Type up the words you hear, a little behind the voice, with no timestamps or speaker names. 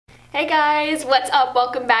Hey guys, what's up?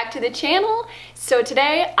 Welcome back to the channel. So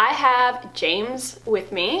today I have James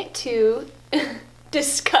with me to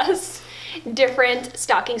discuss different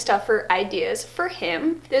stocking stuffer ideas for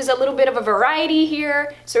him. There's a little bit of a variety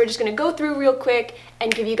here, so we're just gonna go through real quick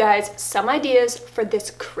and give you guys some ideas for this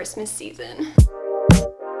Christmas season.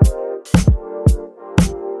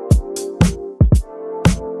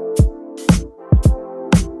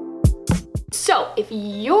 So if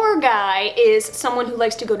your guy is someone who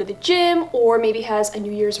likes to go to the gym or maybe has a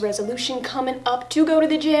New Year's resolution coming up to go to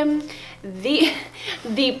the gym, the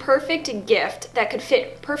perfect gift that could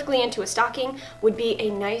fit perfectly into a stocking would be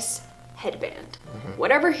a nice headband.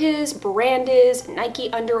 Whatever his brand is,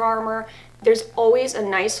 Nike, Under Armour, there's always a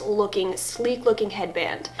nice looking, sleek looking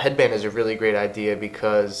headband. Headband is a really great idea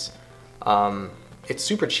because it's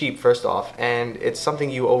super cheap, first off, and it's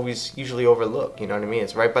something you usually overlook, you know what I mean?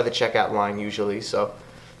 It's right by the checkout line usually, so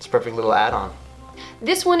it's a perfect little add-on.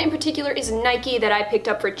 This one in particular is Nike that I picked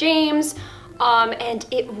up for James, and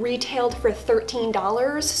it retailed for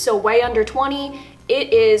 $13, so way under 20.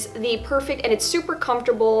 It is the perfect, and it's super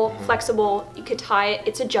comfortable, flexible, you could tie it,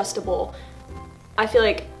 it's adjustable. I feel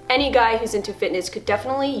like any guy who's into fitness could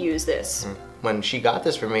definitely use this. When she got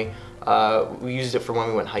this for me, we used it for when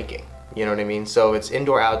we went hiking. You know what I mean? So it's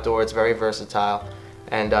indoor, outdoor, it's very versatile,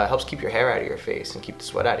 and helps keep your hair out of your face and keep the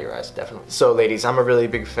sweat out of your eyes, definitely. So ladies, I'm a really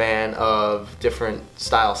big fan of different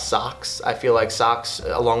style socks. I feel like socks,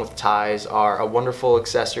 along with ties, are a wonderful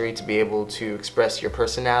accessory to be able to express your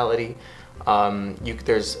personality.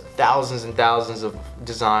 There's thousands and thousands of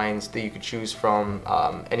designs that you could choose from,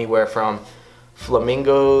 anywhere from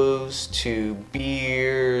flamingos to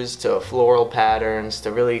beers to floral patterns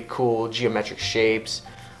to really cool geometric shapes.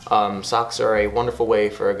 Socks are a wonderful way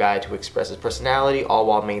for a guy to express his personality, all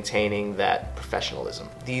while maintaining that professionalism.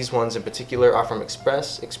 These ones in particular are from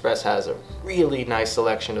Express. Express has a really nice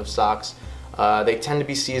selection of socks. They tend to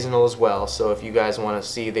be seasonal as well, so if you guys want to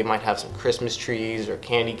see, they might have some Christmas trees or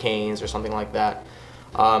candy canes or something like that.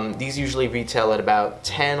 These usually retail at about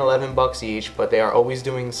 10, 11 bucks each, but they are always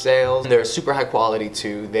doing sales. They're super high quality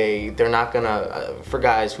too. They're not gonna, for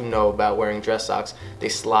guys who know about wearing dress socks, they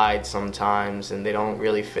slide sometimes and they don't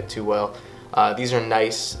really fit too well. These are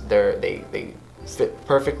nice, they fit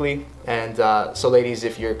perfectly. And so ladies,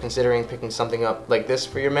 if you're considering picking something up like this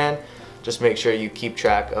for your man, just make sure you keep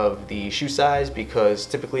track of the shoe size, because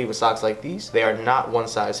typically with socks like these, they are not one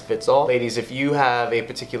size fits all. Ladies, if you have a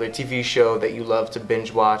particular TV show that you love to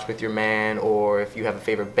binge watch with your man, or if you have a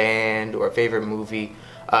favorite band or a favorite movie,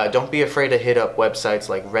 don't be afraid to hit up websites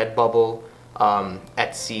like Redbubble,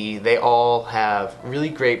 Etsy. They all have really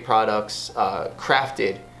great products,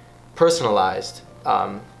 crafted, personalized,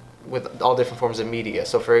 with all different forms of media.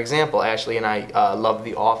 So for example, Ashley and I love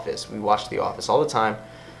The Office. We watch The Office all the time.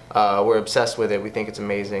 We're obsessed with it. We think it's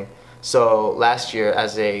amazing. So last year,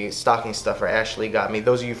 as a stocking stuffer, Ashley got me,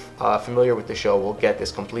 those of you familiar with the show will get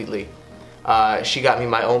this completely. She got me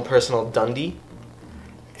my own personal Dundee,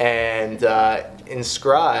 and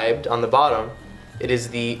inscribed on the bottom, it is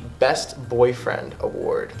the Best Boyfriend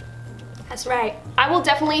Award. That's right. I will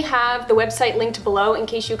definitely have the website linked below in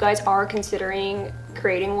case you guys are considering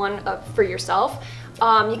creating one for yourself.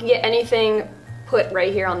 You can get anything put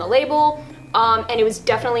right here on the label. And it was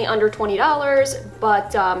definitely under $20,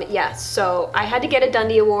 but yeah, so I had to get a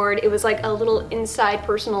Dundee Award. It was like a little inside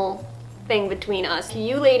personal thing between us. If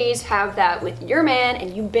you ladies have that with your man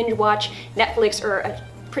and you binge watch Netflix or a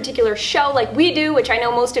particular show like we do, which I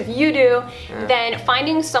know most of you do, then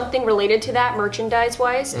finding something related to that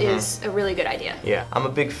merchandise-wise is a really good idea. Yeah, I'm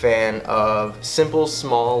a big fan of simple,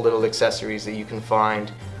 small, little accessories that you can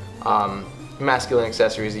find, masculine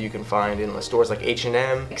accessories that you can find in stores like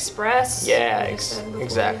H&M. Express. Yeah,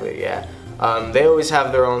 exactly, yeah. They always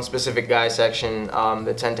have their own specific guy section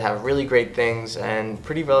that tend to have really great things and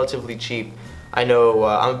pretty relatively cheap. I know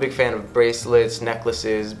I'm a big fan of bracelets,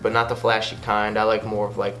 necklaces, but not the flashy kind. I like more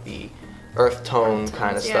of like the earth tone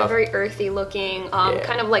kind of stuff. Yeah, very earthy looking,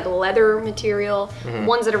 kind of like leather material.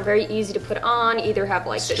 Ones that are very easy to put on, either have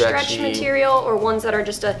like the stretch material, or ones that are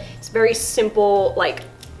just it's very simple, like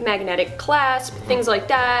magnetic clasp, things like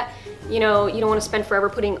that. You know, you don't want to spend forever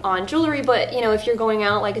putting on jewelry, but you know, if you're going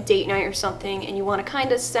out like a date night or something and you want to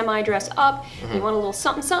kind of semi-dress up, you want a little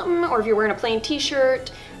something something, or if you're wearing a plain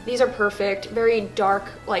t-shirt, these are perfect. Very dark,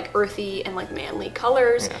 like earthy and like manly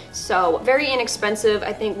colors. So very inexpensive.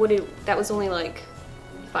 I think that was only like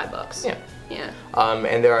 $5. Yeah.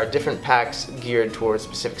 And there are different packs geared towards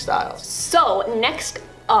specific styles. So next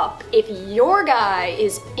up. If your guy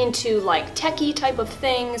is into like techie type of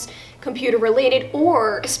things, computer related,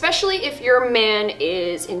 or especially if your man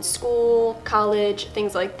is in school, college,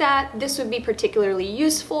 things like that, this would be particularly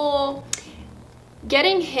useful.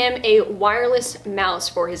 Getting him a wireless mouse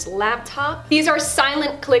for his laptop. These are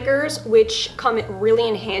silent clickers, which come really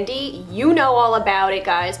in handy. You know all about it,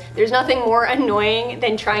 guys. There's nothing more annoying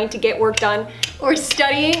than trying to get work done or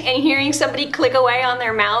studying and hearing somebody click away on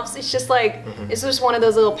their mouse. It's just like, it's just one of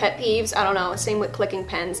those little pet peeves. I don't know, same with clicking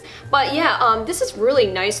pens. But yeah, this is really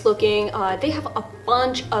nice looking. They have a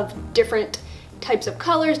bunch of different types of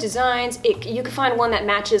colors, designs. You can find one that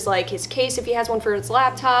matches like his case if he has one for his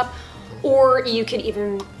laptop. Or you could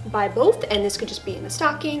even buy both, and this could just be in the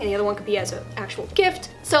stocking, and the other one could be as an actual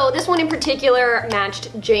gift. So this one in particular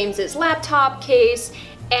matched James's laptop case,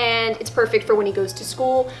 and it's perfect for when he goes to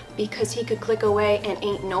school because he could click away and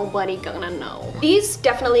ain't nobody gonna know. These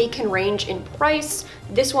definitely can range in price.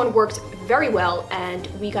 This one worked very well, and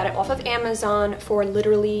we got it off of Amazon for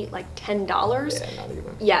literally like $10. Yeah, not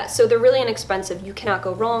even. Yeah, so they're really inexpensive. You cannot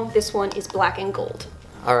go wrong. This one is black and gold.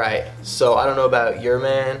 All right, so I don't know about your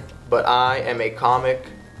man, but I am a comic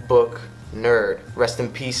book nerd. Rest in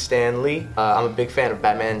peace, Stan Lee. I'm a big fan of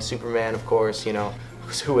Batman, Superman, of course, you know,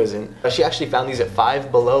 who isn't? She actually found these at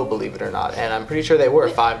Five Below, believe it or not, and I'm pretty sure they were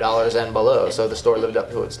 $5 and below, so the store lived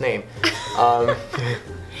up to its name.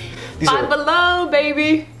 Five Below,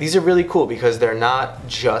 baby! These are really cool because they're not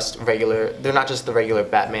just the regular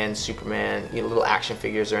Batman, Superman, you know, little action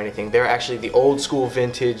figures or anything. They're actually the old school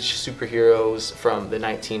vintage superheroes from the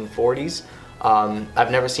 1940s.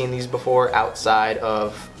 I've never seen these before outside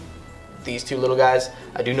of these two little guys.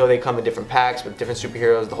 I do know they come in different packs with different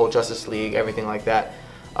superheroes, the whole Justice League, everything like that.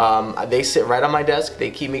 They sit right on my desk, they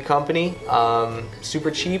keep me company, super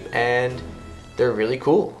cheap, and they're really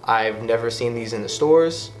cool. I've never seen these in the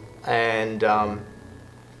stores, and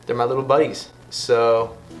they're my little buddies.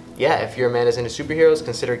 So yeah, if your man is into superheroes,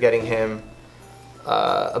 consider getting him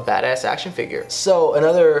a badass action figure. So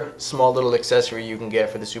another small little accessory you can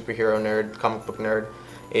get for the superhero nerd, comic book nerd,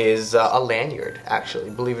 is a lanyard,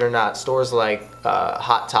 actually. Believe it or not, stores like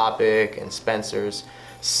Hot Topic and Spencer's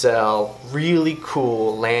sell really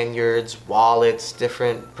cool lanyards, wallets,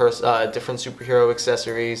 different superhero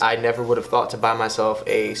accessories. I never would have thought to buy myself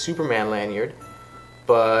a Superman lanyard,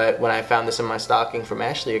 but when I found this in my stocking from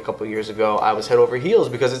Ashley a couple years ago, I was head over heels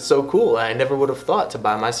because it's so cool. I never would have thought to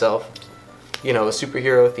buy myself, you know, a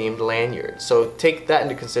superhero themed lanyard. So take that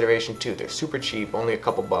into consideration too. They're super cheap, only a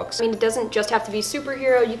couple bucks. I mean, it doesn't just have to be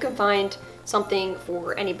superhero. You can find something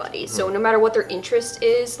for anybody. So no matter what their interest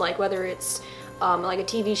is, like whether it's like a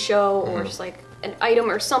TV show or just like an item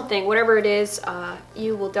or something, whatever it is,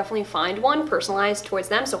 you will definitely find one personalized towards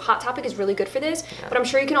them. So Hot Topic is really good for this, but I'm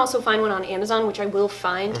sure you can also find one on Amazon, which I will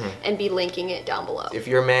find and be linking it down below. If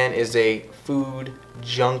your man is a food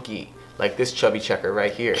junkie, like this chubby checker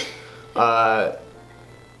right here,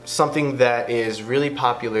 something that is really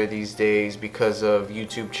popular these days because of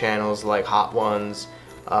YouTube channels like Hot Ones,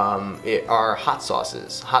 are hot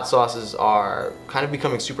sauces. Hot sauces are kind of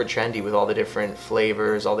becoming super trendy with all the different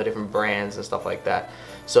flavors, all the different brands and stuff like that.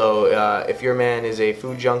 So if your man is a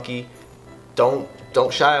food junkie, don't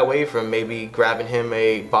shy away from maybe grabbing him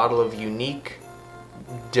a bottle of unique,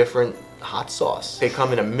 different hot sauce. They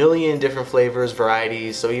come in a million different flavors,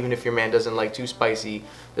 varieties, so even if your man doesn't like too spicy,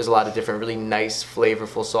 there's a lot of different really nice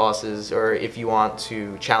flavorful sauces. Or if you want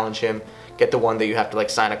to challenge him, get the one that you have to like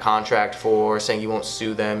sign a contract for, saying you won't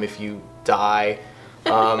sue them if you die.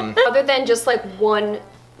 Other than just like one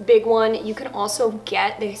big one, you can also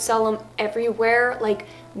get, they sell them everywhere, like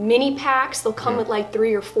mini packs. They'll come with like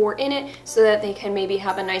 3 or 4 in it so that they can maybe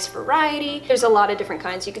have a nice variety. There's a lot of different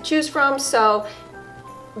kinds you could choose from, so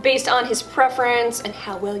based on his preference and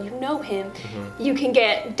how well you know him, you can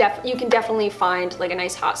definitely find like a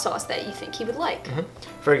nice hot sauce that you think he would like.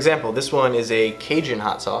 For example, this one is a Cajun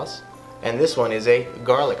hot sauce, and this one is a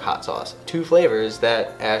garlic hot sauce. 2 flavors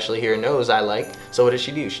that Ashley here knows I like. So what does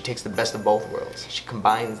she do? She takes the best of both worlds. She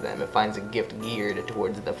combines them and finds a gift geared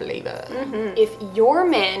towards the flavor. If your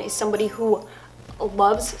man is somebody who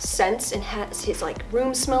loves scents and has his like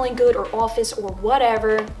room smelling good or office or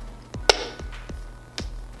whatever,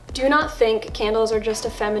 do not think candles are just a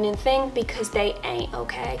feminine thing, because they ain't,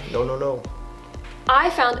 okay? No, no, no. I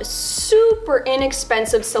found a super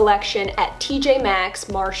inexpensive selection at TJ Maxx,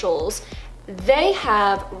 Marshalls. They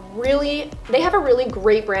have a really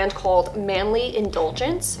great brand called Manly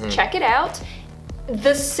Indulgence. Check it out.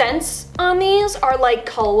 The scents on these are like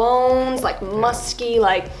colognes, like musky,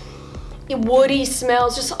 like, woody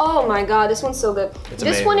smells. Just, oh my god, this one's so good. It's this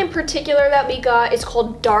amazing. one in particular that we got is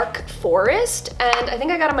called Dark Forest, and I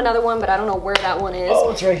think I got him another one, but I don't know where that one is.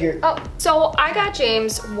 Oh, it's right here. Oh, so I got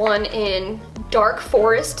James one in Dark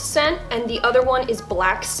Forest scent, and the other one is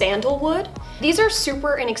Black Sandalwood. These are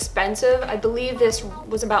super inexpensive. I believe this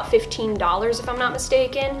was about $15 if I'm not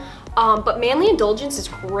mistaken. But Manly Indulgence is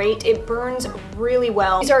great. It burns really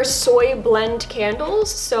well. These are soy blend candles,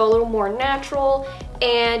 so a little more natural.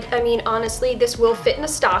 And I mean, honestly, this will fit in a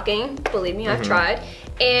stocking. Believe me, I've tried.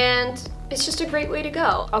 And it's just a great way to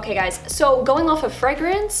go. Okay guys, so going off of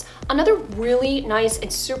fragrance, another really nice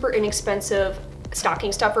and super inexpensive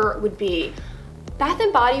stocking stuffer would be Bath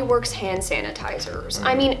 & Body Works hand sanitizers.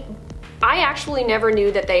 I mean, I actually never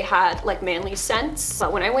knew that they had like manly scents,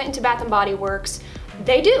 but when I went into Bath & Body Works,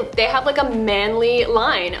 they do. They have like a manly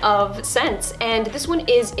line of scents, and this one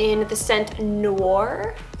is in the scent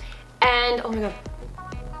Noir. And oh my god.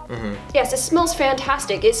 Yes, it smells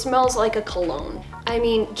fantastic. It smells like a cologne. I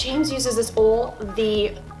mean, James uses this all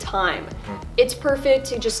the time. It's perfect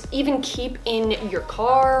to just even keep in your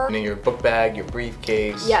car. And in your book bag, your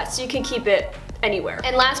briefcase. Yes, you can keep it anywhere.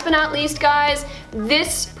 And last but not least, guys,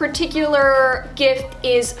 this particular gift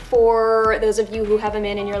is for those of you who have a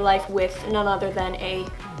man in your life with none other than a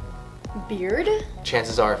beard.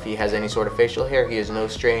 Chances are, if he has any sort of facial hair, he is no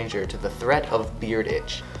stranger to the threat of beard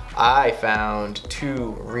itch. I found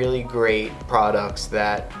two really great products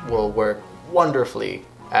that will work wonderfully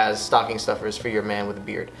as stocking stuffers for your man with a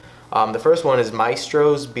beard. The first one is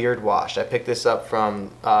Maestro's Beard Wash. I picked this up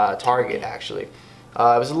from Target, actually.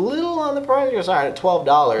 It was a little on the pricier side at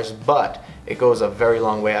 $12, but it goes a very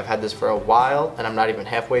long way. I've had this for a while, and I'm not even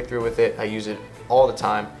halfway through with it. I use it all the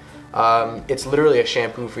time. It's literally a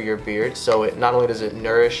shampoo for your beard, so it not only does it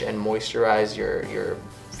nourish and moisturize your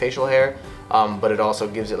facial hair, but it also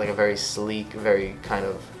gives it like a very sleek, very kind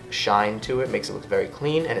of shine to it, makes it look very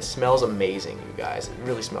clean, and it smells amazing, you guys. It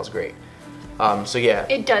really smells great. So yeah.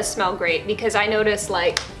 It does smell great, because I noticed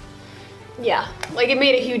like, yeah, like it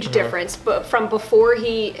made a huge difference. But from before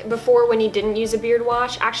when he didn't use a beard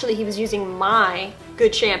wash, actually he was using my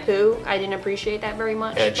good shampoo. I didn't appreciate that very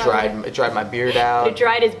much. Yeah, it dried my beard out. It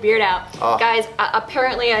dried his beard out. Oh. Guys,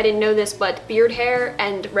 apparently I didn't know this, but beard hair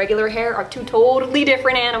and regular hair are two totally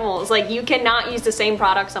different animals. Like, you cannot use the same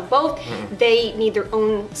products on both. They need their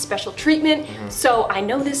own special treatment. So I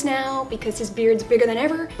know this now because his beard's bigger than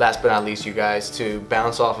ever. Last but not least, you guys, to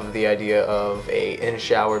bounce off of the idea of a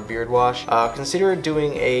in-shower beard wash, consider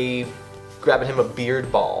grabbing him a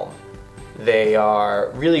beard balm. They are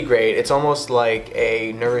really great. It's almost like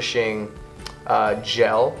a nourishing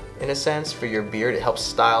gel in a sense for your beard. It helps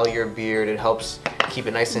style your beard. It helps keep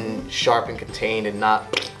it nice and sharp and contained and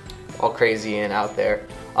not all crazy and out there.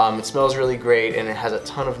 It smells really great, and it has a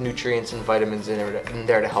ton of nutrients and vitamins in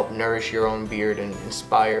there to help nourish your own beard and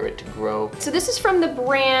inspire it to grow. So this is from the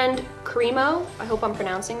brand Cremo. I hope I'm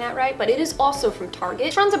pronouncing that right, but it is also from Target.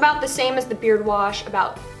 It runs about the same as the beard wash,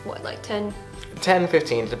 about what, like 10,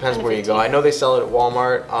 15, depends where you go. I know they sell it at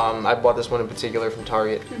Walmart. I bought this one in particular from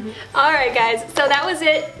Target. All right, guys, so that was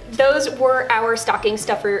it. Those were our stocking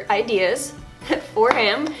stuffer ideas for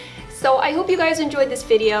him. So I hope you guys enjoyed this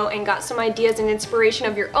video and got some ideas and inspiration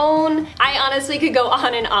of your own. I honestly could go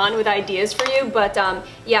on and on with ideas for you, but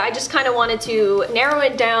yeah, I just kind of wanted to narrow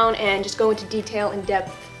it down and just go into detail and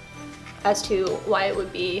depth as to why it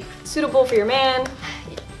would be suitable for your man.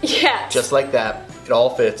 Yeah. Just like that, it all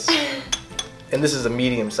fits. And this is a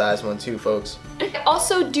medium-sized one too, folks. I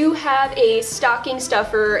also do have a stocking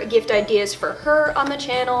stuffer gift ideas for her on the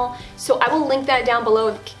channel, so I will link that down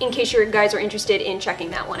below in case you guys are interested in checking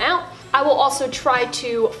that one out. I will also try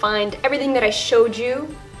to find everything that I showed you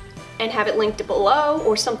and have it linked below,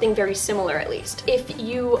 or something very similar at least. If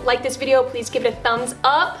you like this video, please give it a thumbs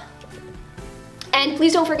up. And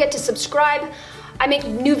please don't forget to subscribe. I make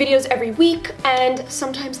new videos every week, and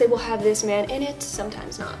sometimes they will have this man in it,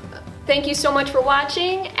 sometimes not. Thank you so much for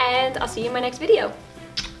watching, and I'll see you in my next video.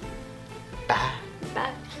 Bye.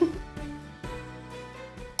 Bye.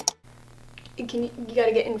 You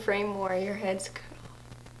gotta get in frame more, your head's cut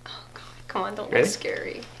off. Oh god, come on, don't look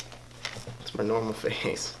scary. It's my normal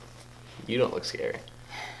face. You don't look scary.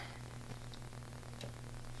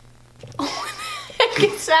 Oh, what the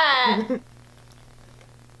heck is that?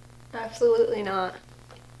 Absolutely not.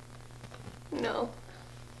 No.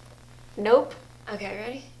 Nope. Okay,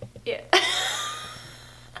 ready? Yeah.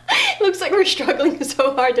 Looks like we're struggling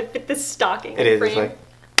so hard to fit this stocking frame. It is, it's like...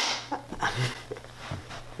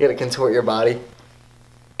 You gotta contort your body.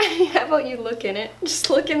 How about you look in it? Just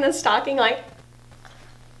look in the stocking like...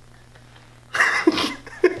 Do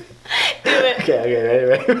it. Okay,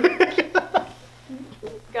 ready?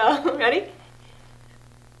 Go. Ready?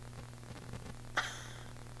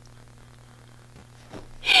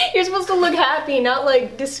 You're supposed to look happy, not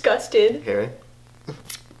like disgusted. Okay, ready?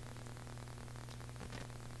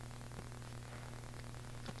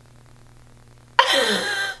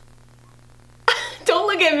 Don't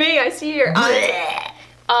look at me, I see your eyes.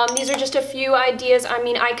 These are just a few ideas. I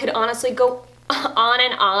mean, I could honestly go on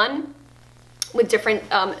and on with different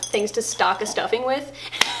things to stock a stuffing with.